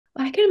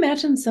I can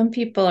imagine some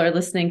people are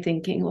listening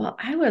thinking, well,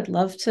 I would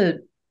love to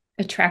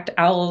attract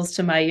owls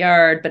to my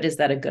yard, but is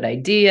that a good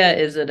idea?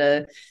 Is it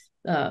a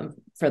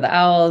for the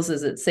owls?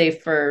 Is it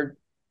safe for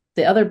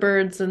the other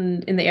birds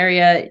in the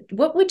area?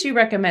 What would you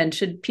recommend?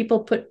 Should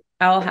people put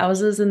owl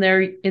houses in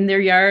their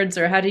yards,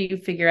 or how do you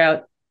figure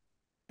out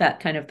that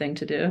kind of thing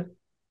to do?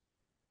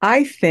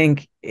 I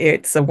think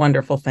it's a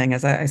wonderful thing.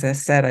 As I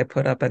said, I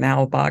put up an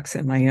owl box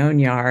in my own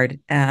yard,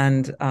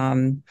 and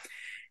the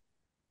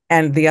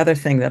other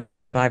thing that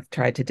I've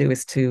tried to do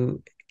is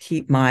to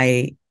keep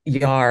my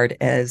yard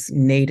as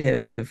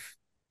native,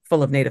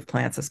 full of native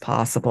plants as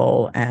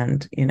possible.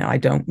 And I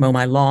don't mow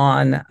my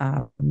lawn,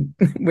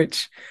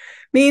 which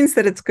means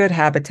that it's good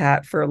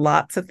habitat for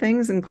lots of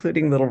things,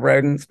 including little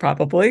rodents,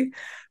 probably.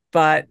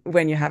 But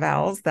when you have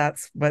owls,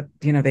 that's what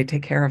they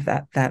take care of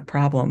that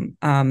problem.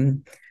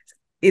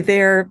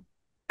 They're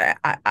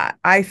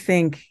I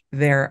think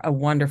they're a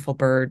wonderful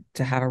bird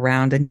to have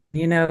around. And,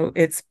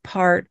 it's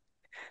part,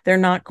 they're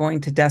not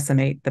going to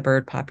decimate the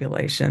bird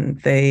population.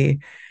 They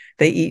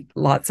eat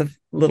lots of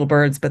little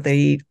birds, but they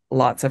eat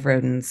lots of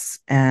rodents.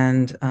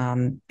 And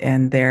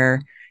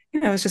they're,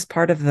 it's just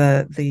part of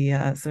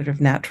the sort of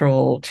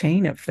natural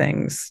chain of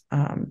things,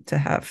 to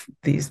have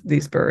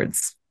these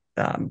birds,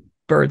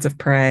 birds of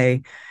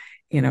prey,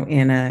 in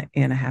a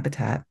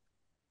habitat.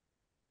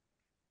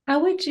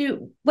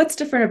 What's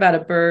different about a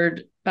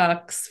bird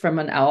box from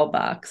an owl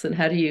box, and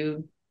how do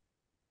you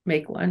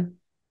make one?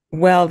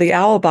 Well, the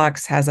owl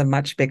box has a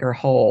much bigger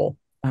hole.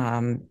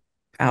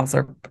 Owls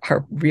are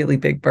really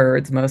big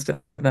birds, most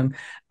of them.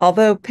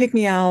 Although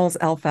pygmy owls,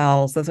 elf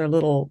owls, those are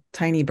little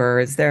tiny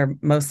birds. They're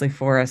mostly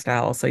forest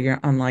owls, so you're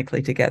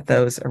unlikely to get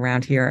those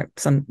around here.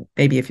 Some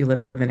maybe if you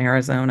live in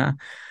Arizona.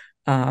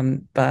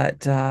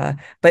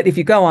 But if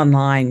you go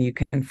online, you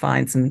can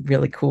find some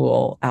really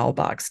cool owl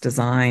box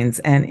designs.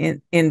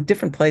 And in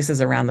different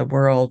places around the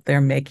world,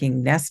 they're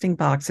making nesting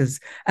boxes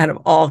out of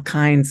all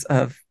kinds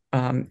of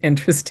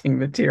interesting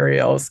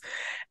materials.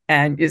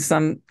 And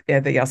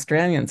the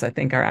Australians, I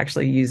think, are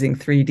actually using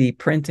 3D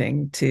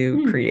printing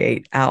to Hmm.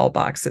 create owl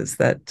boxes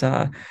but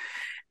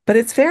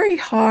it's very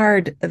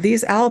hard.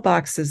 These owl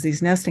boxes,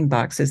 these nesting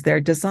boxes,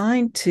 they're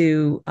designed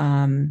to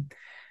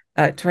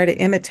try to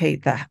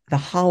imitate the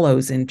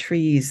hollows in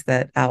trees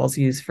that owls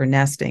use for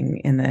nesting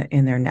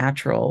in their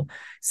natural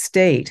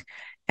state.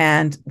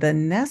 And the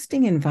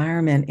nesting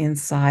environment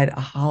inside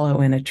a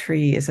hollow in a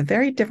tree is a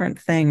very different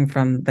thing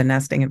from the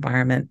nesting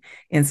environment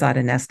inside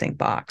a nesting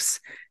box.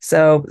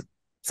 So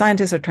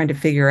scientists are trying to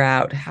figure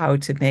out how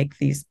to make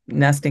these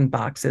nesting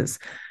boxes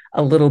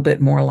a little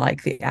bit more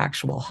like the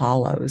actual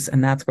hollows.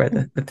 And that's where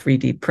the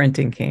 3D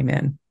printing came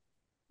in.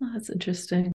 Oh, that's interesting.